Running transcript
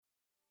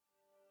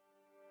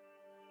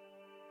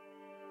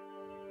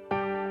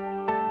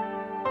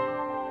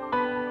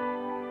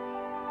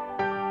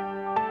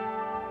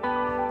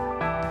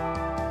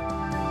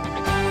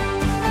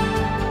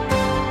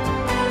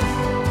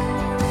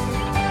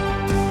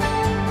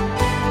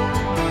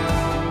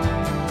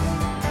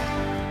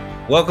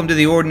Welcome to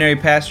the Ordinary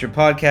Pastor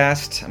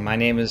Podcast. My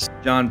name is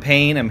John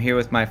Payne. I'm here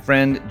with my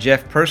friend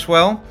Jeff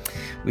Purswell.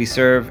 We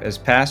serve as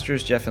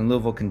pastors, Jeff in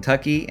Louisville,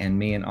 Kentucky, and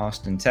me in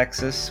Austin,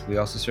 Texas. We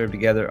also serve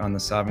together on the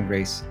Sovereign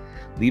Grace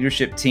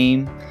leadership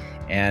team.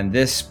 And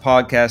this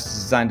podcast is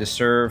designed to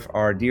serve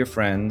our dear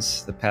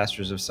friends, the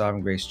pastors of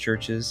Sovereign Grace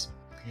churches.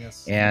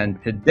 Yes.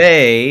 And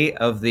today,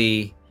 of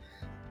the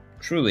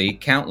truly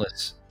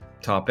countless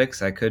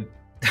topics I could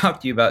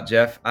talk to you about,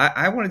 Jeff,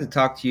 I wanted to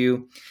talk to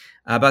you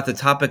about the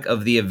topic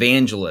of the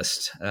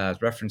evangelist.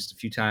 It's referenced a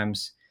few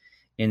times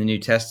in the New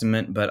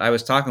Testament, but I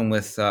was talking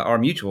with our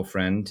mutual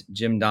friend,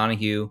 Jim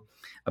Donahue,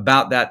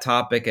 about that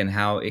topic and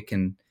how it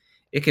can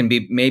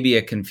be maybe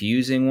a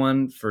confusing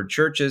one for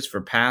churches,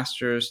 for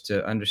pastors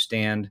to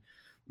understand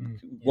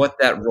what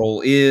that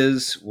role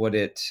is, what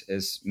it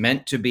is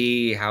meant to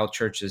be, how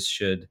churches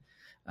should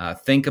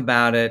think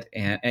about it.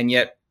 And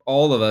yet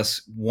all of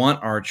us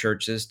want our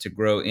churches to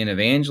grow in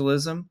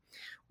evangelism.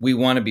 We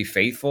want to be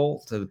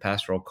faithful to the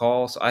pastoral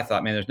call. So I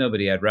thought, man, there's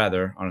nobody I'd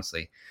rather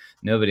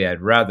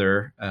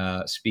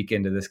speak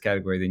into this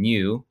category than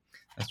you.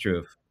 That's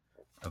true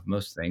of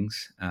most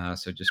things.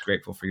 So just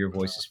grateful for your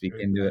voice to speak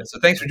into it. So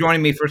thanks for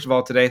joining me, first of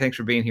all, today. Thanks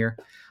for being here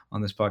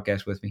on this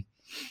podcast with me.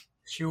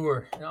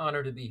 Sure. An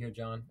honor to be here,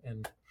 John,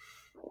 and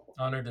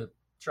honor to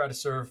try to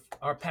serve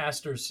our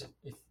pastors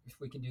if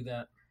we can do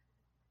that.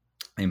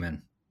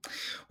 Amen.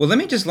 Well, let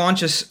me just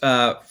launch us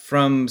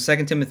from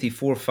 2 Timothy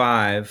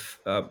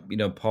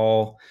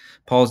 4:5.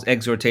 Paul's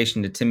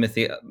exhortation to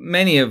Timothy,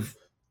 many of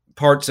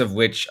parts of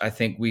which I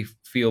think we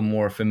feel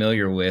more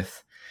familiar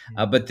with.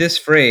 But this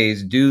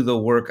phrase, do the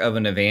work of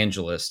an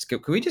evangelist,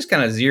 could we just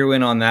kind of zero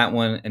in on that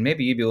one? And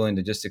maybe you'd be willing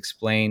to just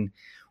explain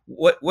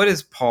what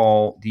is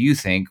Paul, do you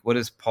think, what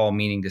is Paul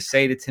meaning to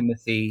say to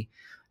Timothy?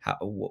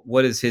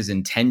 What is his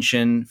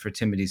intention for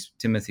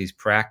Timothy's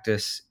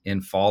practice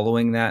in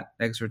following that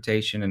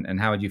exhortation? And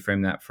how would you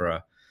frame that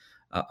for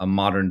a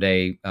modern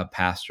day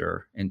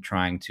pastor in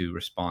trying to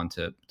respond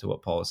to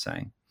what Paul is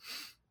saying?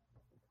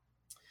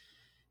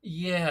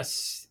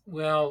 Yes.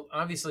 Well,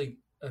 obviously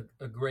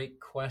a great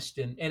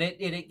question. And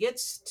it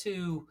gets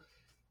to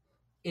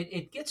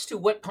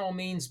what Paul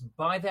means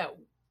by that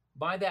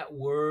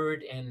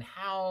word and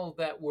how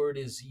that word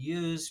is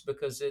used,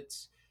 because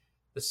it's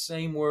the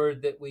same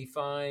word that we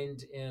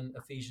find in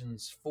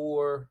Ephesians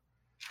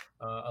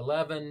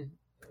 4:11,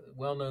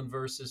 well-known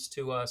verses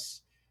to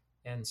us.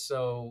 And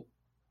so,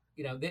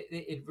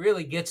 it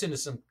really gets into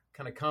some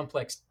kind of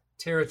complex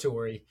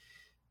territory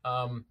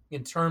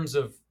in terms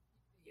of,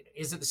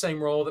 is it the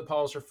same role that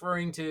Paul's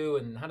referring to?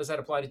 And how does that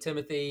apply to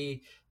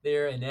Timothy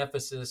there in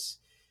Ephesus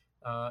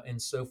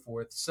and so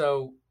forth?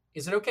 So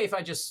is it okay if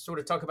I just sort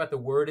of talk about the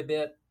word a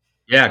bit?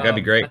 Yeah, that'd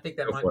be great. I think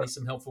that might be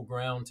some helpful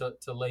ground to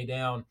lay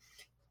down.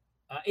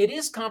 It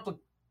is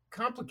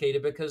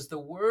complicated because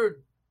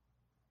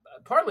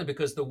partly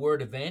because the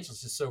word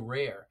evangelist is so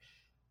rare.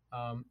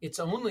 It's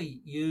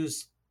only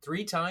used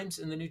 3 times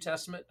in the New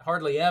Testament,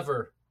 hardly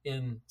ever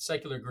in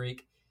secular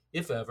Greek,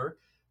 if ever.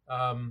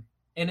 And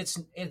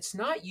it's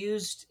not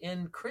used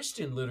in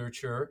Christian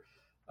literature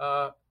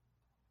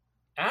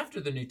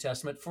after the New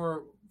Testament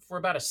for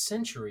about a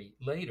century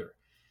later.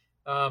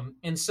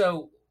 And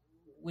so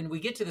when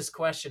we get to this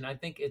question, I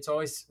think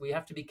we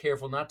have to be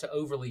careful not to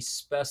overly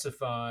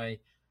specify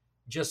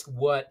just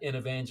what an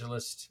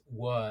evangelist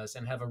was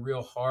and have a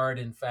real hard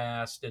and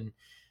fast and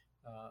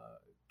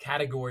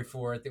category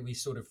for it that we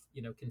sort of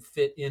can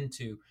fit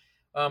into.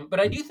 But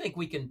I do think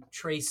we can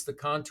trace the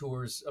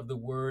contours of the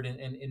word and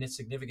its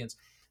significance.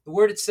 The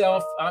word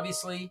itself,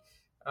 obviously,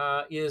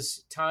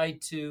 is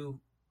tied to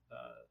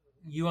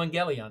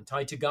euangelion,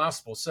 tied to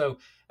gospel. So,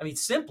 I mean,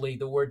 simply,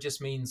 the word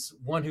just means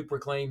one who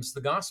proclaims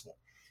the gospel,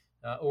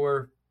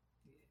 or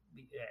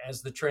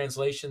as the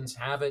translations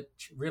have it,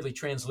 really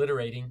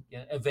transliterating,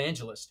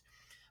 evangelist.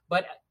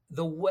 But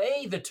the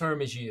way the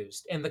term is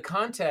used and the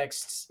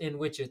contexts in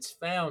which it's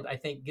found, I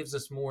think, gives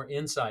us more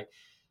insight.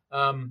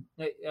 I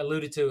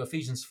alluded to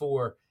Ephesians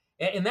 4,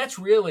 and that's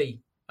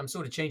really, I'm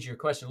sort of changing your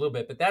question a little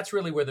bit, but that's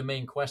really where the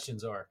main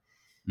questions are.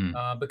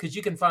 Because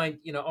you can find,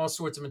 all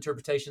sorts of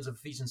interpretations of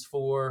Ephesians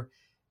 4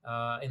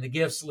 and the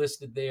gifts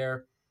listed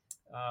there.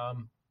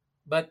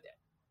 But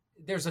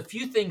there's a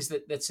few things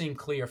that seem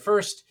clear.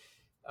 First,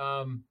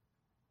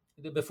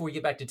 before we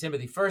get back to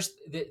Timothy, first,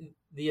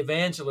 the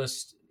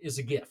evangelist is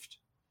a gift,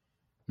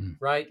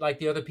 right? Like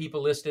the other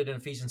people listed in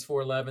Ephesians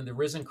 4:11, the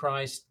risen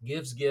Christ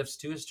gives gifts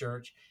to his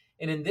church.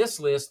 And in this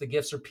list, the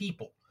gifts are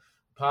people: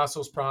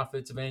 apostles,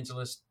 prophets,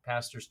 evangelists,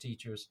 pastors,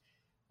 teachers.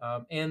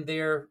 And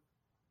they're,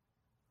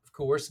 of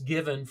course,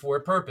 given for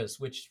a purpose,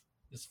 which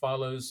is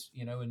follows,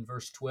 in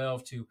verse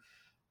 12, to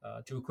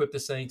equip the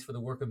saints for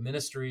the work of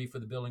ministry, for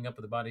the building up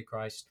of the body of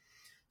Christ.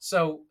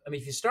 So, I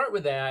mean, if you start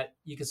with that,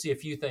 you can see a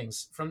few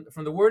things. From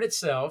the word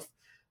itself,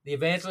 the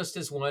evangelist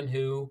is one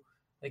who,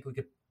 I think we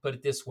could put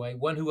it this way,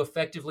 one who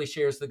effectively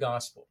shares the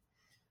gospel,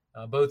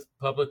 both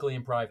publicly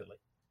and privately.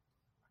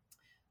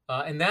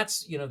 And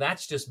that's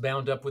just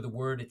bound up with the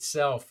word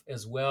itself,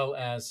 as well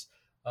as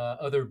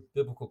other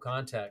biblical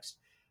context.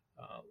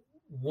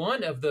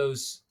 one of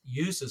those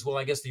uses, well,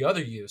 I guess the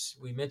other use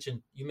you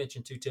mentioned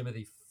 2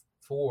 Timothy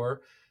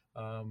 4,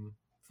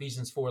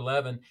 Ephesians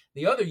 4:11.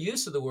 The other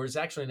use of the word is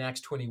actually in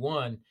Acts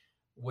 21,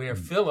 where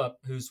Philip,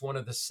 who's one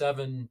of the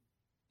 7,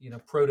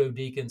 proto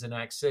deacons in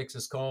Acts 6,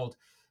 is called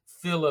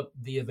Philip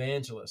the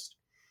evangelist.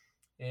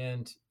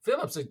 And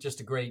Philip's just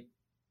a great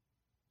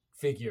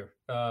figure.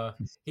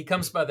 He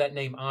comes by that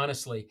name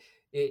honestly.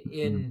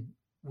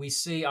 We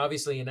see,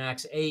 obviously, in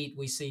Acts 8,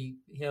 we see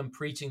him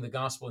preaching the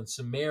gospel in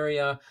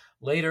Samaria.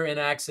 Later in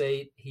Acts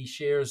 8, he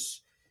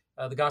shares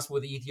the gospel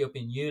with the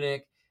Ethiopian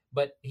eunuch,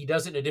 but he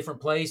does it in a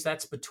different place.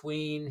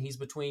 He's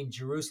between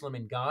Jerusalem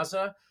and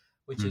Gaza,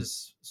 which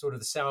is sort of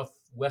the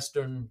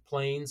southwestern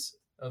plains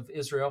of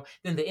Israel.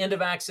 Then the end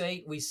of Acts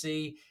 8, we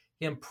see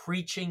him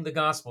preaching the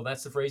gospel.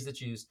 That's the phrase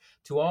that's used,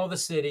 to all the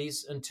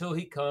cities until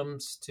he came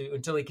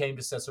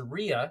to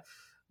Caesarea,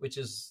 which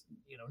is,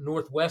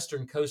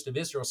 northwestern coast of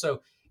Israel.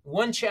 So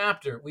one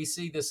chapter, we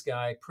see this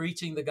guy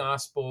preaching the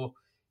gospel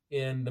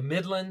in the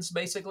Midlands,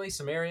 basically,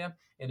 Samaria,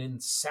 and in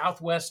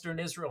southwestern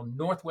Israel,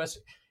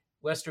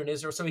 northwestern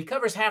Israel. So he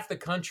covers half the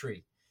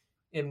country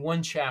in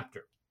one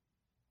chapter,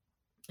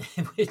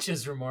 which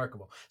is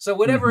remarkable. So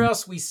whatever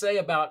else we say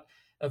about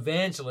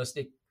evangelist,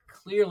 it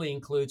clearly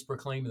includes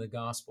proclaiming the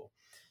gospel.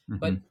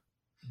 But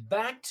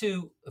back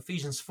to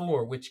Ephesians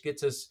 4, which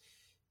gets us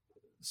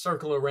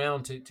circle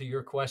around to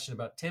your question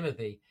about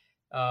Timothy.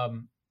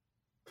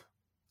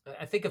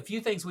 I think a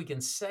few things we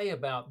can say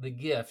about the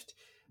gift.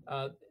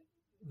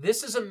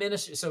 This is a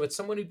ministry, so it's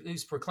someone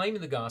who's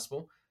proclaiming the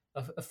gospel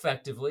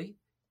effectively,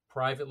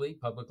 privately,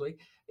 publicly.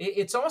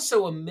 It's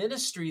also a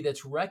ministry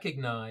that's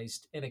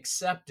recognized and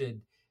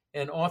accepted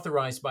and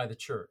authorized by the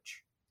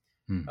church.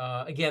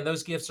 Again,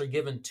 those gifts are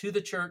given to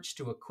the church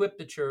to equip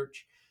the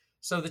church.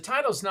 So the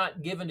title's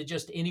not given to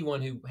just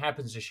anyone who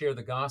happens to share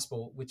the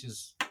gospel, which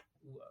is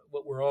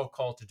what we're all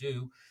called to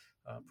do.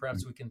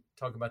 Perhaps we can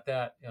talk about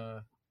that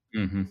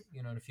in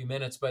a few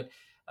minutes. But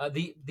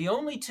the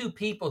only two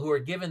people who are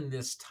given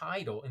this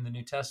title in the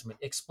New Testament,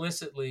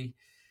 explicitly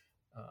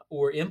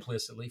or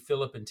implicitly,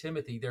 Philip and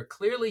Timothy, they're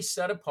clearly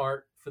set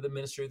apart for the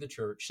ministry of the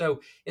church. So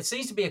it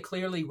seems to be a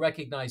clearly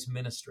recognized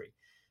ministry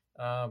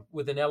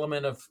with an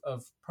element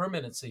of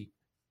permanency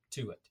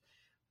to it.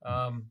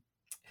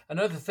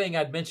 Another thing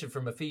I'd mention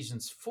from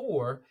Ephesians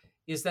 4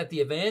 is that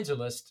the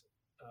evangelist,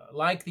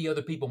 like the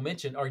other people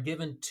mentioned, are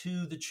given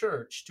to the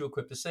church to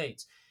equip the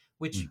saints,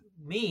 which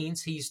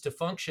means he's to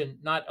function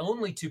not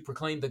only to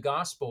proclaim the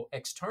gospel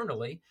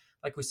externally,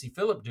 like we see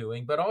Philip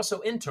doing, but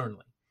also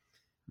internally.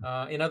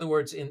 In other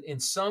words, in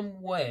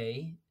some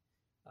way,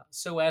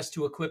 so as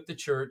to equip the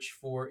church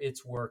for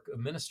its work of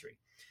ministry.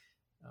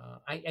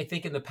 I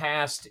think in the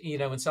past,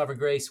 in Sovereign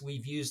Grace,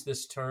 we've used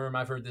this term,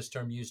 I've heard this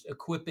term used,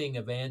 equipping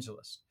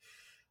evangelists.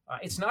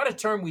 It's not a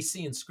term we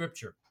see in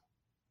Scripture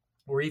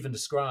or even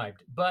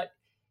described, but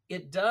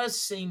it does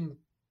seem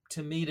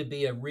to me to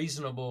be a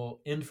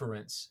reasonable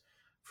inference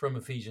from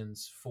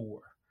Ephesians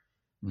 4.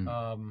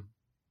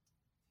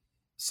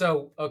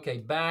 Okay,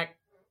 back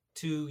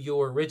to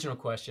your original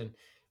question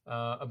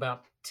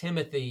about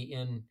Timothy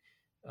in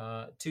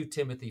 2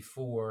 Timothy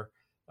 4.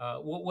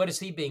 What is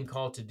he being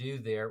called to do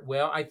there?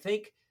 Well, I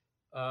think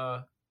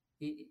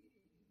you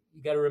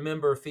got to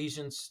remember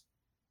 2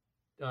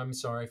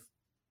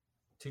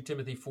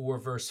 Timothy 4,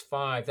 verse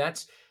 5.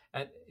 That's,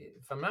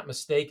 if I'm not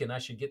mistaken, I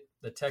should get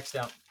the text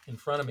out in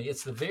front of me.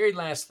 It's the very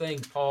last thing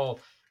Paul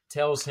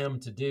tells him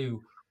to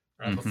do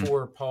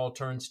before Paul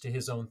turns to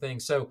his own thing.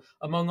 So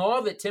among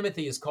all that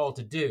Timothy is called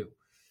to do,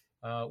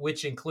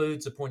 which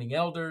includes appointing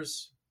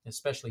elders,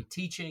 especially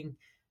teaching,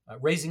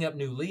 raising up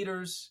new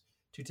leaders,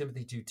 2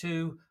 Timothy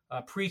 2:2,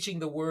 preaching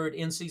the word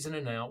in season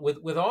and out.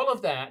 With all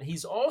of that,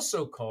 he's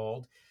also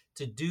called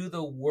to do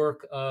the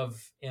work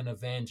of an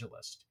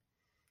evangelist,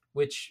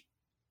 which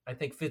I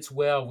think fits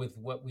well with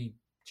what we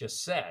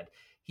just said.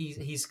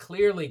 He's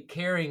clearly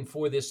caring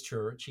for this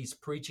church. He's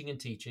preaching and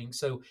teaching.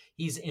 So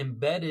he's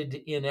embedded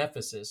in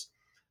Ephesus,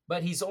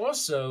 but he's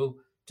also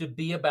to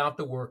be about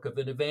the work of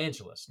an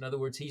evangelist. In other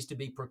words, he's to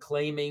be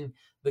proclaiming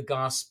the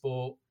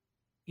gospel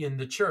in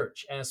the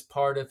church as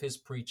part of his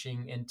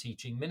preaching and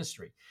teaching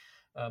ministry.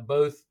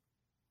 Both,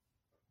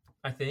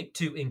 I think,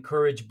 to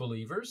encourage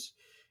believers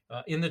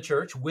in the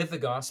church with the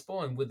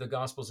gospel and with the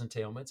gospel's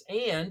entailments,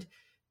 and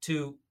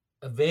to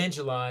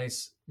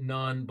evangelize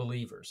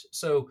non-believers.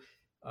 So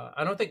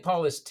I don't think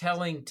Paul is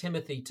telling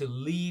Timothy to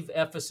leave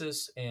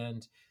Ephesus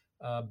and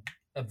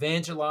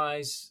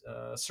evangelize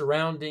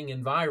surrounding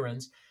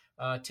environs.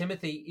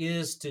 Timothy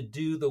is to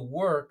do the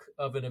work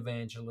of an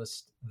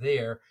evangelist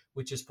there,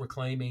 which is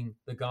proclaiming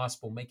the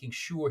gospel, making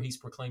sure he's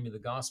proclaiming the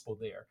gospel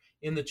there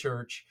in the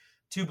church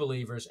to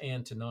believers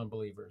and to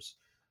non-believers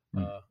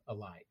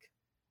alike.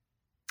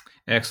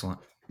 Excellent.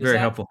 Very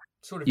helpful.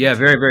 Sort of very,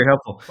 very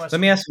helpful. question?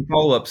 Let me ask some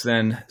follow-ups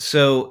then.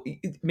 So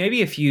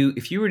maybe if you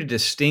were to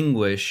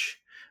distinguish,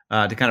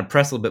 to kind of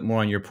press a little bit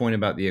more on your point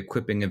about the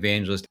equipping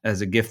evangelist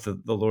as a gift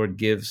that the Lord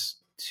gives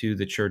to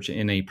the church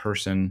in a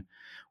person,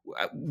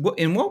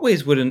 In what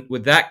ways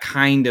would that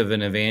kind of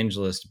an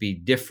evangelist be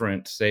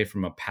different, say,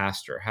 from a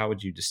pastor? How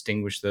would you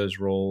distinguish those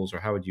roles, or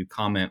how would you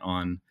comment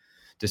on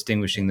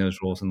distinguishing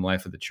those roles in the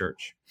life of the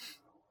church?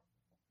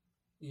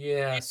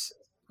 Yes.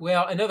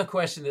 Well, another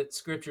question that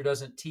Scripture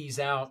doesn't tease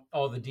out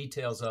all the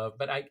details of,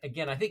 but I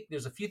think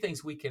there's a few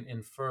things we can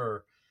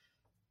infer.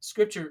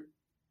 Scripture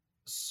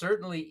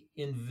certainly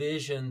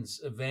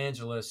envisions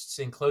evangelists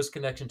in close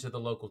connection to the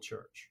local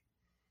church.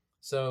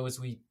 So, as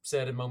we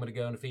said a moment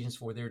ago in Ephesians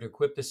 4, they're to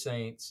equip the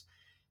saints.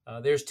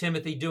 There's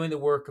Timothy doing the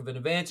work of an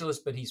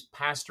evangelist, but he's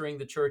pastoring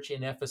the church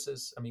in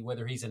Ephesus. I mean,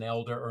 whether he's an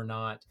elder or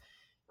not,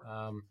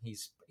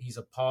 he's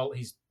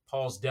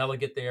Paul's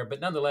delegate there,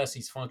 but nonetheless,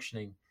 he's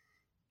functioning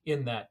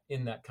in that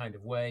kind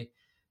of way.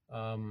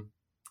 And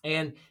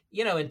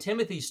in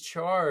Timothy's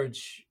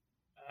charge,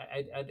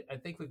 I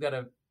think we've got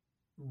to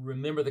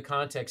remember the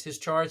context. His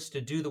charge to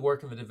do the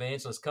work of an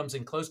evangelist comes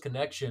in close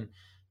connection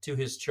to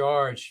his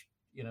charge,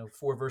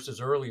 4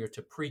 verses earlier,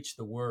 to preach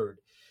the word.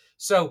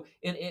 So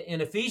in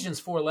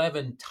Ephesians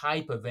 4:11,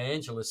 type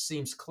evangelist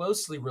seems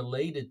closely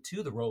related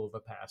to the role of a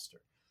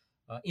pastor.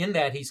 In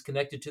that he's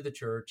connected to the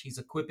church, he's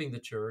equipping the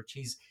church,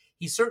 he's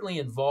certainly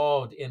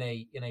involved in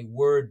a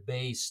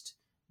word-based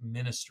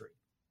ministry,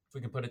 if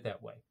we can put it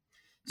that way.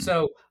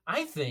 So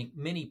I think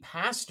many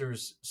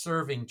pastors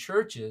serving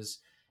churches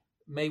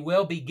may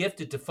well be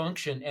gifted to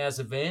function as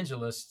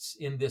evangelists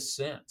in this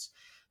sense.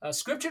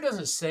 Scripture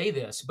doesn't say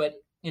this, but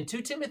in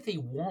 2 Timothy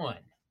 1,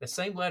 the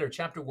same letter,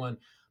 chapter 1,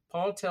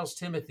 Paul tells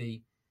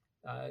Timothy,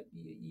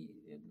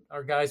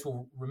 our guys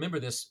will remember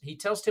this, he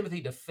tells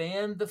Timothy to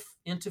fan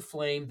into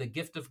flame the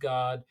gift of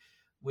God,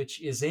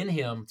 which is in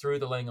him through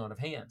the laying on of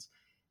hands.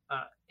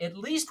 At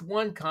least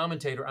one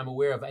commentator I'm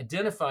aware of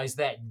identifies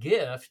that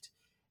gift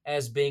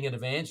as being an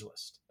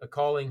evangelist, a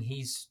calling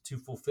he's to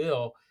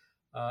fulfill,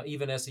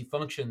 even as he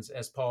functions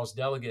as Paul's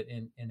delegate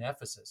in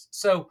Ephesus.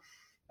 So,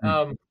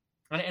 and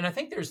I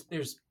think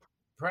there's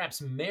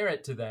perhaps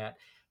merit to that.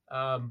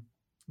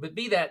 But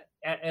be that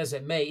as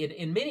it may,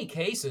 in many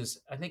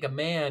cases, I think a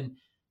man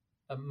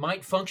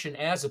might function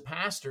as a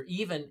pastor,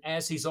 even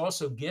as he's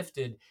also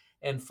gifted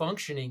and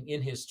functioning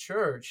in his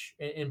church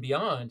and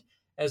beyond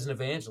as an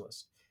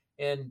evangelist.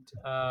 And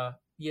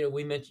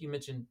you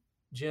mentioned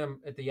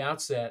Jim at the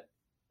outset,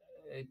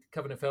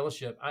 Covenant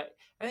Fellowship. I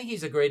think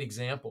he's a great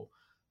example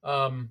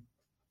of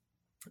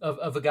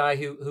a guy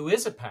who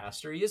is a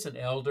pastor. He is an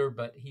elder,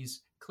 but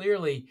he's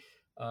clearly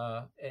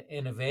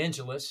an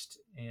evangelist,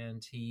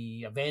 and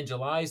he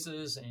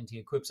evangelizes and he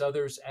equips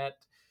others at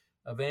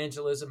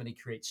evangelism, and he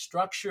creates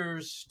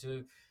structures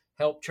to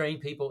help train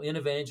people in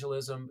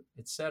evangelism,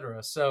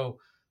 etc. So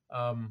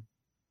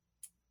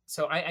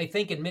I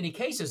think in many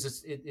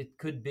cases it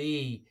could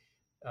be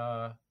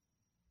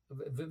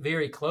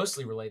very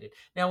closely related.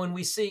 Now, when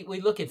we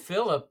look at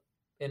Philip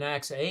in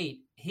Acts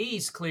 8,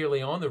 he's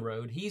clearly on the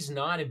road. He's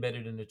not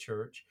embedded in the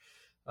church,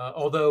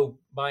 although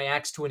by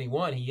Acts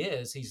 21 he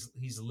is.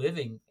 He's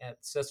living at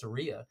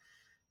Caesarea.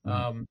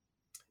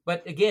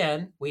 But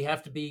again, we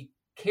have to be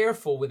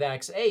careful with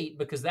Acts 8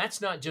 because that's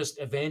not just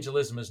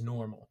evangelism as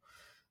normal.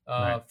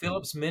 Right.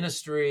 Philip's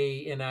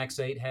ministry in Acts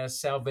 8 has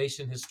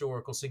salvation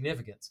historical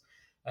significance.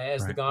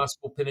 As the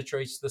gospel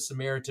penetrates the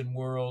Samaritan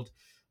world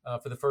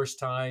for the first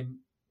time,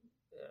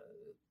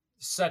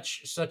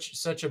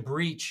 such a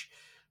breach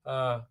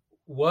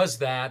was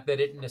that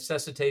it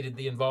necessitated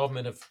the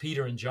involvement of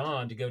Peter and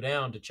John to go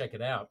down to check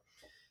it out.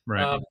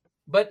 Right.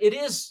 But it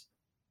is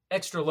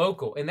extra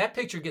local, and that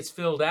picture gets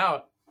filled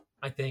out,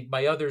 I think,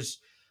 by others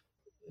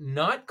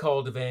not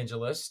called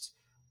evangelists,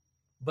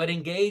 but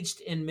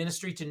engaged in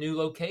ministry to new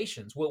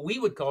locations, what we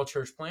would call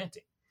church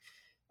planting.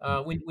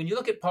 When you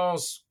look at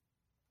Paul's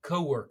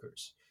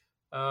co-workers,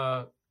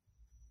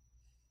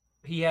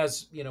 he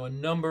has a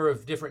number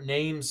of different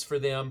names for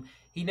them.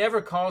 He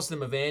never calls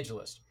them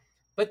evangelists,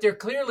 but they're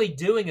clearly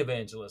doing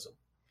evangelism,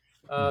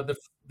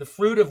 the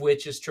fruit of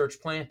which is church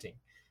planting.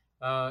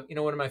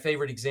 One of my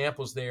favorite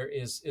examples there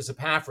is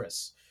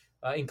Epaphras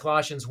in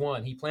Colossians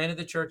 1. He planted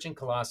the church in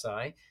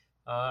Colossae,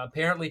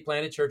 apparently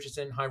planted churches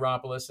in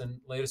Hierapolis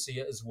and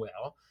Laodicea as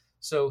well.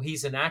 So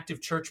he's an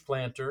active church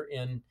planter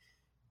in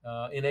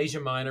Asia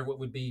Minor, what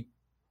would be,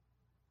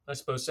 I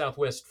suppose,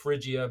 southwest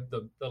Phrygia,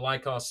 the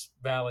Lycos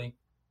Valley.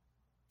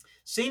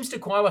 Seems to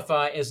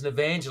qualify as an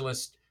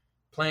evangelist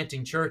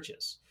planting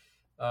churches.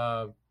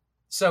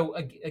 So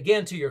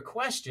again, to your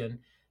question,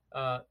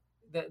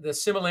 the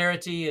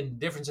similarity and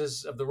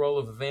differences of the role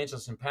of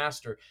evangelist and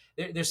pastor,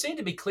 there seem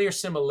to be clear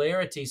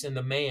similarities in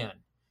the man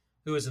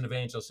who is an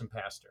evangelist and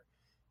pastor.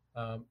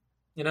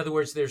 In other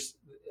words,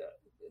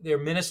 their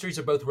ministries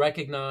are both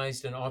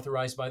recognized and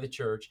authorized by the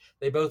church.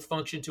 They both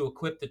function to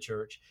equip the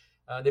church.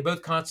 They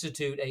both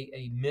constitute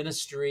a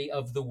ministry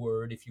of the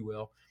word, if you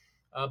will.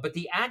 But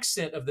the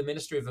accent of the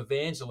ministry of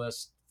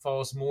evangelist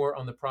falls more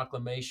on the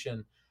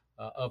proclamation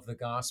of the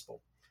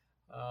gospel.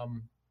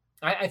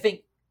 I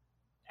think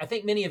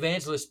many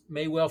evangelists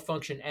may well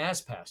function as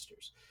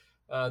pastors.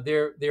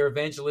 Their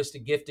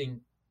evangelistic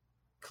gifting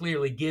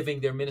clearly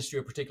giving their ministry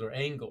a particular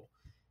angle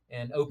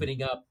and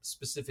opening up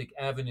specific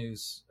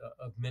avenues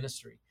of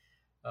ministry.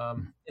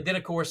 And then,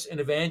 of course, an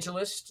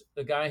evangelist,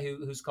 the guy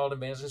who's called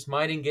evangelist,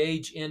 might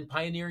engage in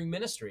pioneering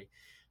ministry,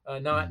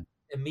 not Mhm.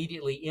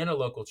 immediately in a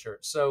local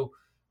church. So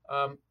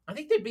I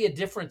think there'd be a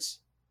difference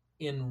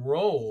in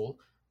role,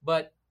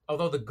 but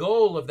although the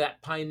goal of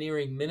that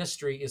pioneering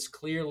ministry is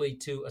clearly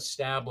to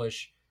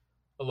establish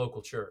a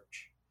local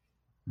church.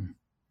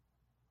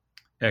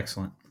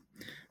 Excellent.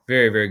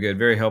 Very, very good.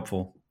 Very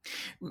helpful.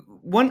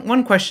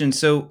 One question.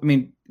 So, I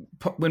mean,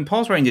 when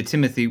Paul's writing to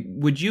Timothy,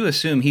 would you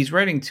assume he's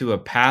writing to a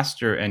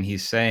pastor and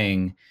he's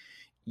saying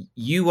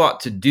you ought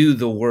to do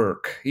the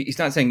work? He's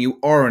not saying you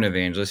are an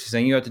evangelist. He's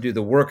saying you ought to do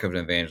the work of an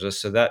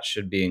evangelist. So that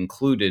should be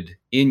included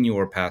in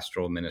your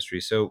pastoral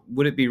ministry. So,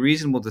 would it be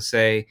reasonable to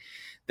say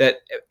that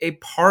a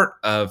part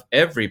of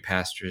every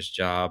pastor's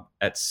job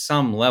at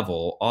some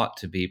level ought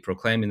to be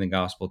proclaiming the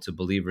gospel to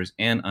believers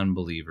and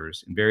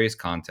unbelievers in various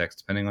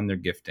contexts, depending on their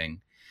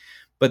gifting?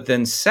 But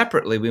then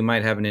separately, we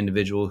might have an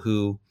individual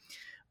who,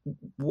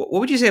 what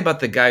would you say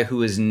about the guy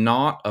who is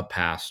not a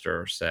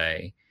pastor,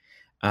 say,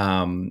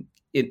 in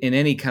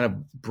any kind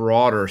of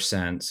broader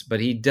sense, but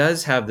he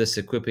does have this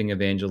equipping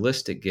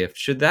evangelistic gift?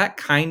 Should that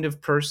kind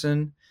of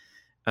person,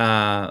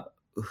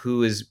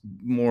 who is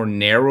more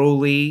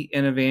narrowly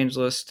an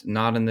evangelist,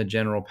 not in the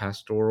general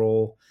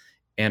pastoral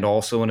and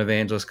also an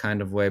evangelist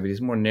kind of way, but he's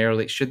more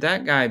narrowly, should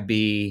that guy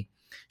be,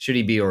 should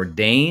he be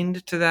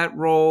ordained to that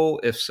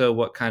role? If so,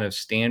 what kind of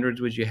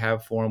standards would you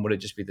have for him? Would it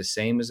just be the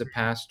same as a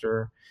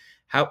pastor?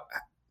 How,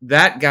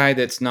 that guy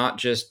that's not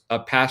just a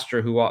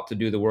pastor who ought to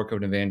do the work of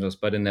an evangelist,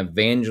 but an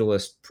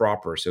evangelist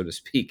proper, so to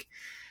speak.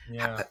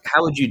 Yeah.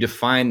 How would you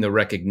define the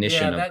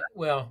recognition Yeah, of that,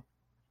 well,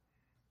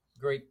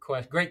 great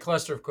question. Great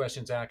cluster of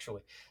questions,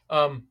 actually.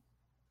 Um,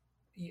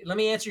 Let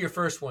me answer your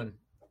first one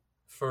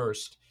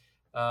first.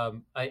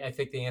 I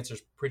think the answer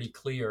is pretty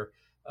clear.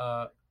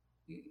 Uh,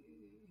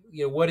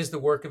 what is the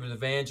work of an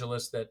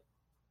evangelist that,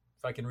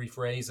 if I can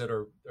rephrase it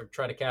or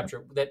try to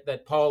capture it,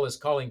 that Paul is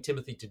calling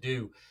Timothy to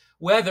do,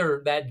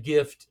 whether that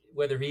gift,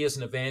 whether he is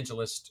an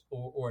evangelist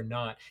or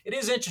not? It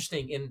is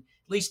interesting in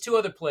at least two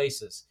other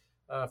places.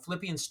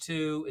 Philippians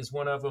 2 is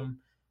one of them.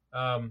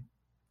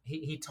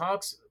 He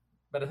talks,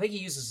 but I think he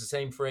uses the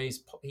same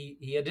phrase.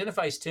 He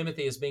identifies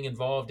Timothy as being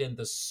involved in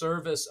the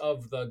service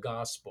of the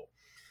gospel.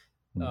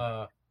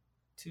 that?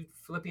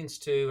 Philippians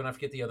 2, and I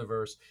forget the other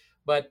verse,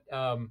 but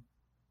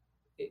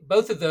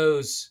both of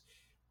those,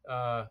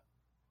 uh,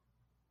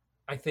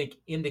 I think,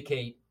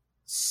 indicate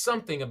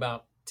something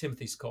about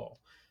Timothy's call,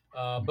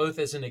 both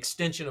as an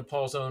extension of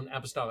Paul's own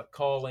apostolic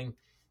calling,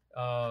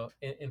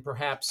 and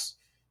perhaps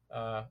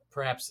an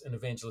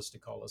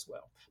evangelistic call as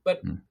well.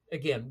 But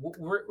again,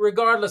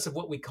 regardless of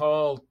what we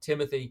call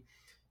Timothy,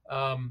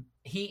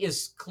 he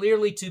is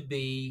clearly to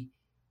be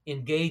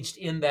engaged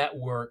in that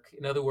work.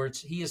 In other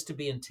words, he is to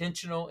be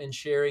intentional in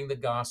sharing the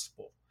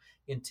gospel,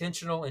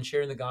 internally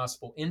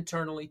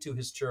to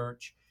his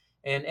church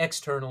and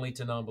externally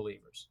to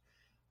non-believers.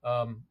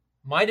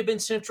 Might have been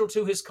central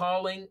to his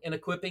calling and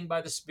equipping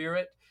by the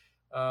Spirit.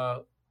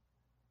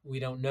 We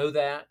don't know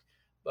that.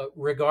 But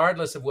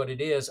regardless of what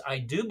it is, I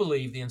do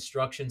believe the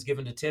instructions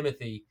given to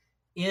Timothy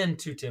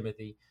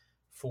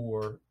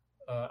for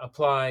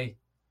apply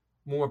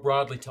more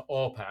broadly to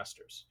all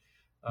pastors.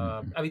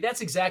 I mean,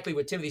 that's exactly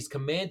what Timothy's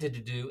commanded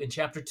to do in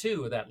chapter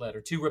 2 of that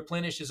letter, to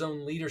replenish his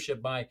own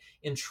leadership by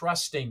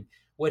entrusting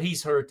what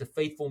he's heard to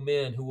faithful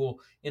men who will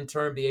in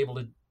turn be able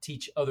to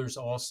teach others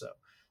also.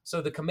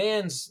 So the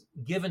commands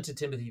given to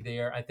Timothy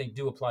there, I think,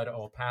 do apply to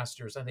all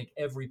pastors. I think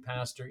every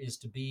pastor is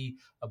to be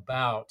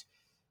about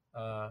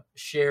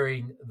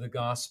sharing the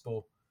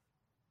gospel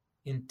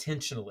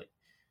intentionally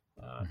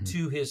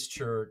to his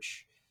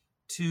church,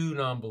 to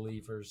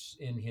non-believers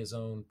in his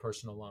own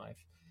personal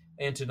life,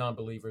 and to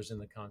non-believers in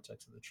the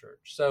context of the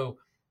church. So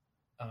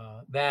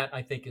that,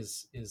 I think,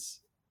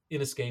 is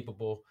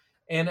inescapable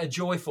and a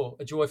joyful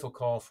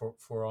call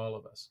for all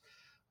of us.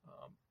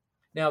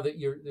 Now, that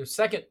the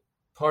second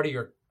part of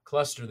your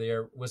cluster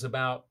there was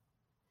about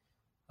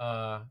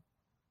a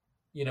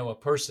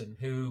person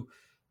who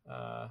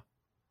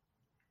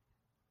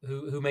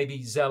may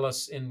be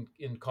zealous in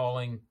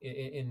calling,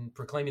 in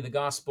proclaiming the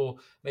gospel,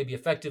 may be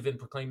effective in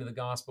proclaiming the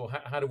gospel.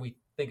 How do we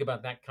think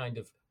about that kind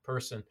of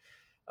person?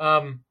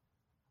 Let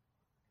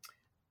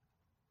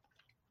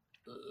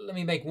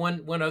me make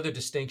one other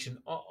distinction.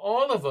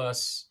 All of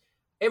us,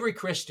 every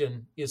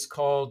Christian, is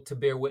called to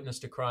bear witness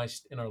to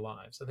Christ in our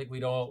lives. I think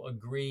we'd all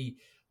agree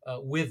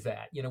with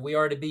that. We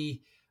are to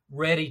be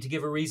ready to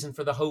give a reason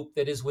for the hope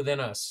that is within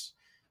us,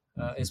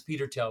 as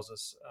Peter tells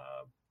us.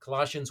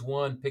 Colossians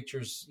 1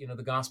 pictures,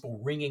 the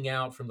gospel ringing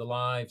out from the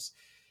lives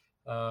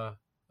of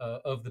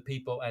the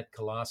people at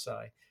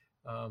Colossae.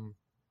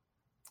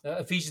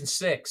 Ephesians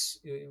 6,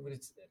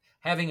 it's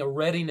having a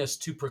readiness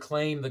to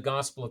proclaim the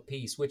gospel of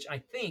peace, which I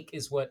think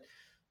is what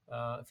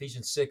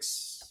Ephesians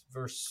 6,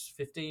 verse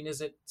 15,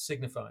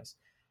 signifies.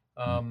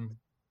 And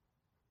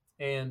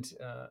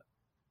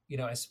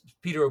as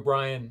Peter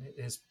O'Brien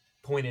has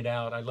pointed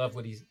out, I love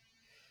what he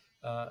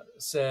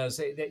says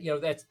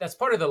that that's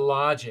part of the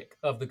logic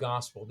of the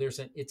gospel.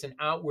 It's an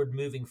outward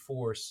moving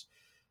force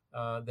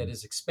that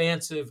is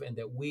expansive and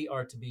that we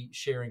are to be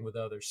sharing with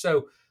others.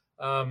 So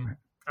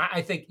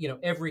I think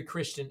every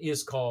Christian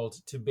is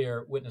called to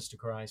bear witness to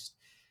Christ.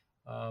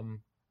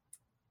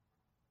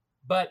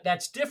 But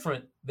that's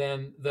different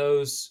than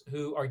those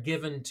who are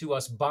given to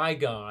us by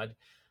God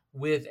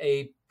with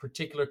a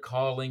particular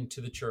calling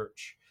to the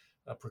church,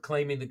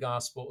 proclaiming the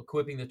gospel,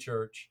 equipping the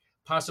church,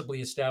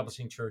 possibly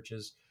establishing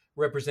churches,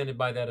 represented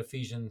by that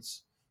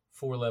Ephesians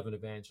 4:11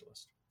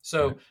 evangelist.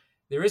 So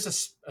there is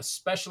a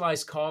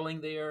specialized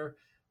calling there,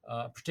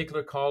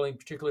 particular calling,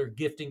 particular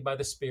gifting by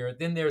the Spirit.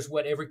 Then there's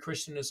what every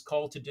Christian is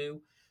called to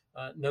do.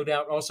 No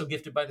doubt also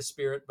gifted by the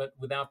Spirit, but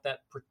without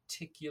that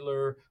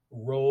particular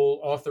role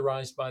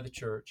authorized by the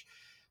church.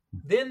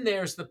 Then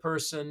there's the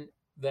person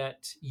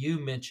that you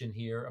mentioned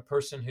here, a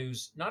person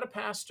who's not a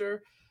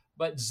pastor,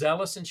 but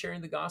zealous in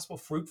sharing the gospel,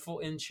 fruitful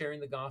in sharing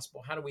the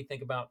gospel. How do we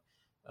think about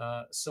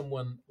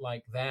someone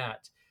like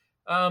that?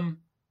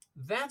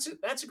 That's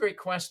a great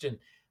question.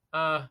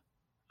 I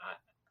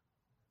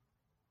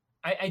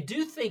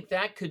do think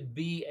that could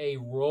be a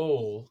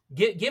role,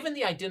 given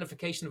the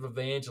identification of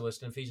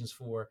evangelist in Ephesians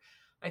 4.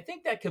 I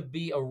think that could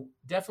be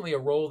definitely a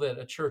role that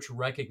a church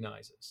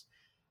recognizes.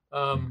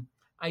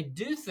 I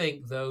do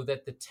think, though,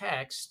 that the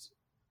text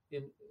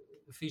in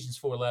Ephesians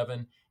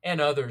 4:11 and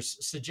others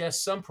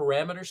suggests some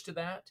parameters to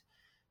that.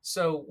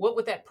 So what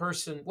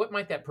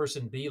might that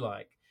person be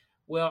like?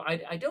 Well,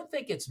 I don't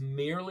think it's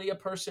merely a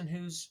person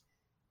who's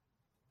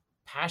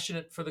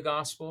passionate for the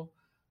gospel.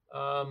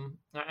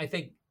 I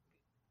think,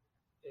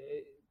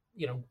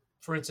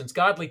 for instance,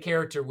 godly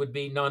character would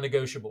be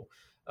non-negotiable,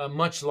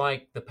 much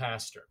like the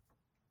pastor.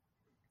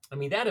 I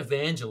mean, that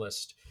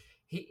evangelist,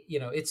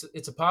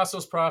 it's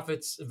apostles,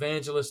 prophets,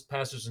 evangelists,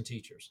 pastors, and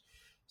teachers.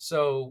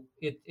 So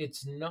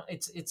it's an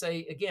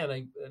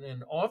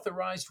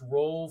authorized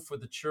role for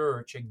the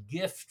church, a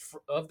gift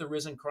of the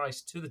risen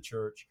Christ to the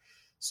church.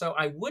 So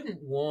I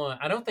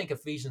don't think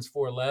Ephesians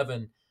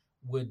 4:11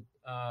 would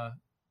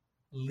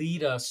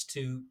lead us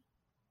to,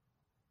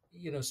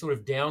 sort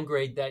of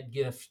downgrade that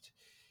gift,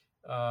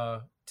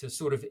 to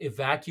sort of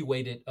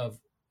evacuate it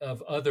of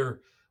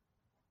other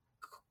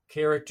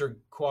character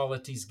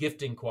qualities,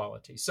 gifting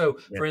qualities. So,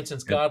 for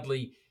instance,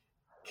 godly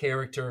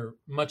character,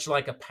 much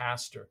like a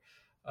pastor.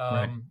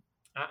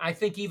 I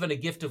think even a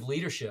gift of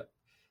leadership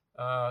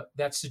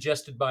that's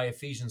suggested by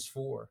Ephesians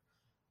 4.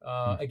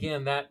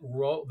 Again, that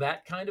role,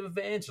 that kind of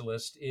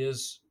evangelist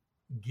is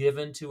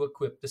given to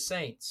equip the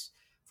saints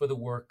for the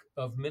work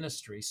of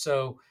ministry.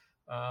 So,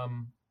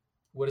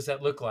 what does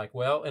that look like?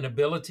 Well, an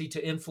ability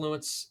to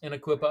influence and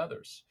equip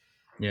others.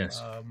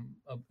 Yes.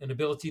 An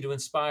ability to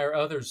inspire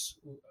others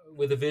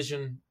with a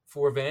vision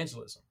for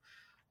evangelism.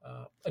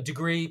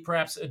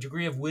 Perhaps a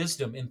degree of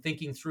wisdom in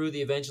thinking through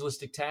the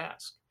evangelistic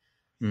task,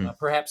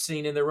 perhaps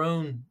seen in their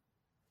own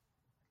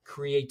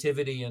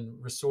creativity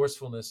and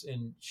resourcefulness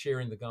in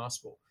sharing the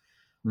gospel.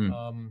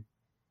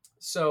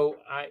 So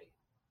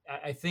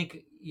I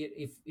think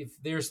if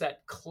there's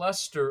that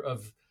cluster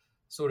of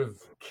sort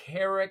of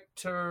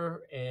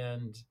character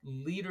and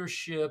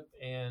leadership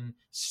and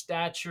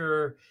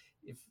stature,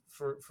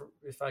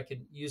 if I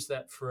could use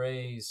that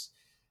phrase,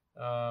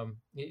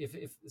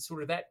 if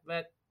sort of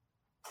that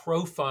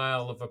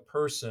profile of a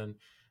person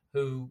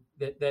who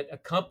that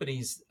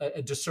accompanies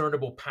a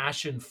discernible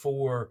passion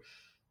for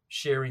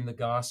sharing the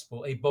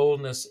gospel, a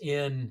boldness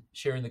in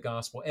sharing the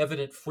gospel,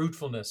 evident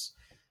fruitfulness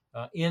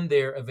in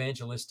their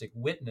evangelistic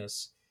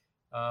witness,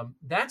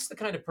 that's the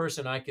kind of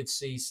person I could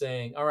see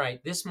saying, all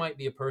right, this might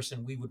be a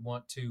person we would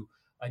want to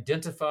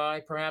identify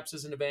perhaps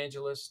as an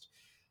evangelist,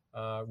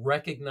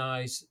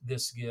 recognize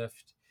this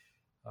gift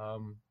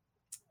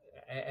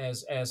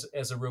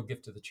as a real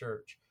gift to the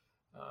church.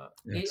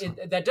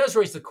 That does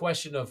raise the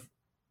question of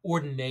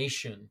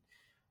ordination.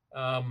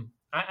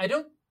 I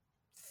don't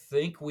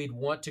think we'd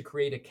want to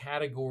create a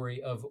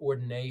category of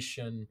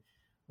ordination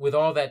with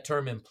all that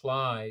term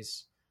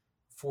implies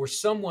for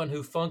someone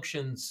who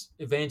functions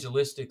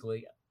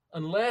evangelistically,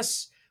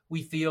 unless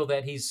we feel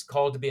that he's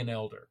called to be an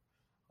elder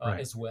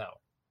as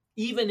well.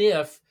 Even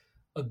if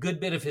a good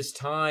bit of his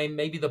time,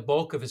 maybe the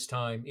bulk of his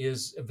time,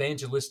 is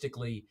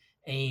evangelistically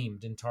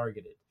aimed and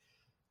targeted.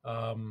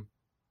 I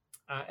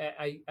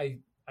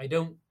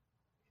don't,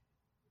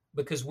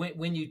 because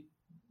when you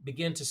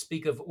begin to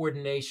speak of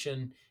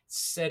ordination,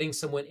 setting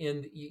someone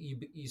in,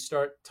 you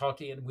start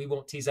talking, and we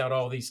won't tease out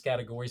all these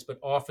categories, but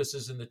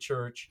offices in the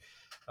church.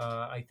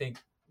 I think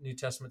New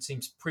Testament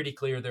seems pretty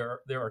clear.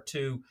 There are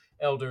two,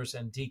 elders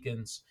and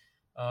deacons.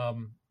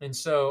 And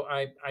so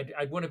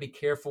I'd want to be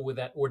careful with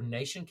that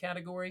ordination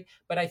category.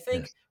 But I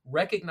think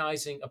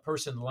recognizing a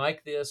person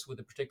like this with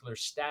a particular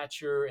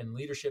stature and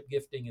leadership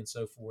gifting and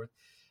so forth,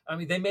 I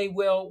mean,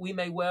 we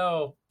may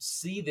well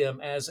see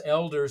them as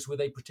elders with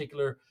a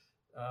particular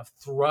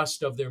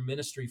thrust of their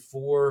ministry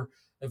for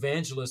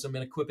evangelism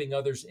and equipping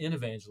others in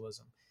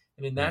evangelism.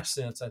 And in that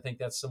sense, I think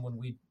that's someone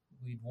we'd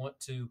want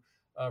to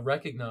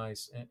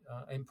recognize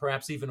and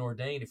perhaps even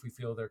ordain if we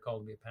feel they're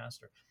called to be a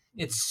pastor.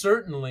 It's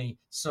certainly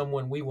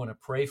someone we want to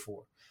pray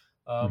for.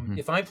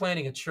 If I'm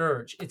planning a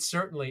church,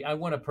 I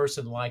want a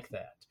person like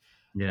that.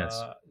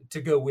 Yes.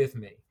 to go with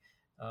me,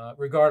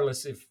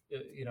 regardless if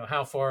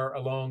how far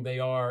along they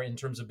are in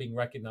terms of being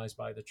recognized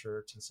by the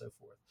church and so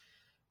forth.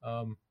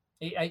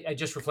 I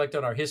just reflect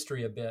on our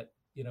history a bit.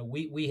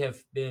 We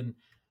have been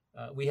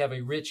we have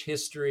a rich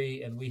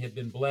history, and we have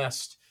been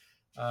blessed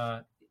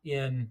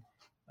in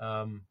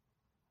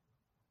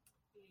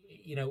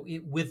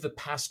with the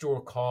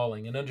pastoral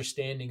calling and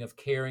understanding of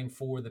caring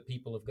for the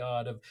people of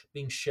God, of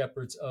being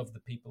shepherds of the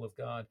people of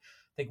God.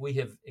 I think we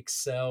have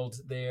excelled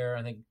there.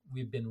 I think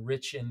we've been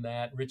rich in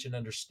that, rich in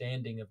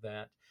understanding of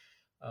that.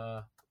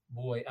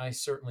 Boy, I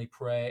certainly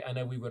pray. I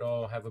know we would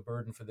all have a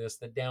burden for this,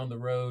 that down the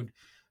road,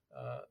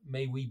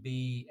 may we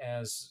be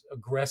as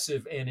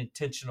aggressive and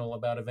intentional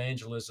about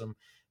evangelism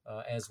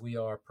as we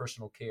are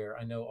personal care.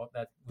 I know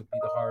that would be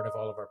the heart of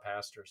all of our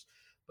pastors,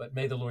 but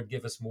may the Lord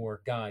give us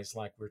more guys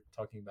like we're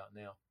talking about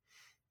now.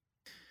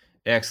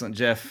 Excellent,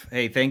 Jeff.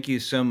 Hey, thank you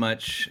so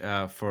much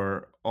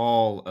for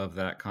all of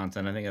that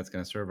content. I think that's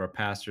going to serve our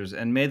pastors,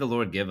 and may the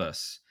Lord give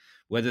us,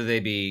 whether they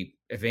be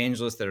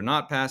evangelists that are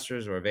not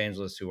pastors, or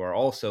evangelists who are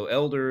also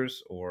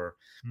elders, or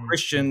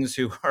Christians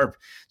who are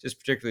just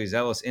particularly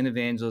zealous in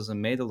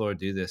evangelism. May the Lord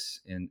do this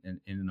in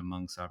and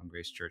among Sovereign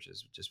Grace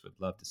churches. Just would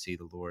love to see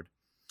the Lord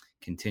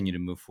continue to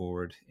move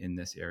forward in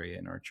this area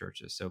in our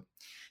churches. So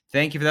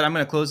thank you for that. I'm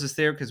going to close this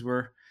there because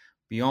we're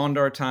beyond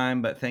our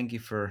time, but thank you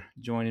for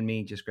joining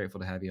me. Just grateful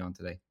to have you on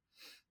today.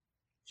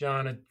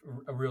 John,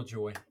 a real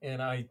joy.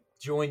 And I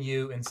join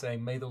you in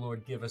saying, may the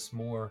Lord give us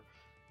more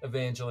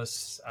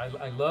evangelists.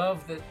 I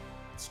love that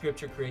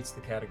Scripture creates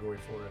the category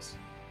for us.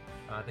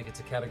 I think it's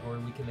a category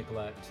we can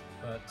neglect,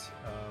 but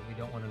we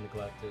don't want to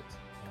neglect it.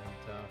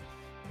 And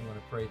we want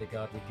to pray that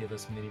God would give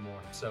us many more.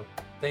 So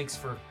thanks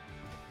for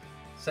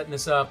setting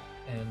this up,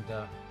 and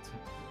it's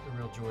a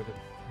real joy to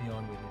be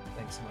on with you.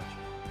 Thanks so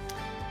much.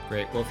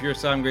 Great. Well, if you're a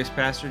Sovereign Grace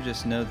pastor,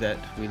 just know that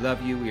we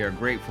love you, we are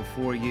grateful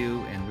for you,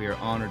 and we are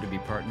honored to be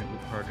partnered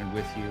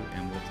with you,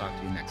 and we'll talk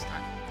to you next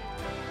time.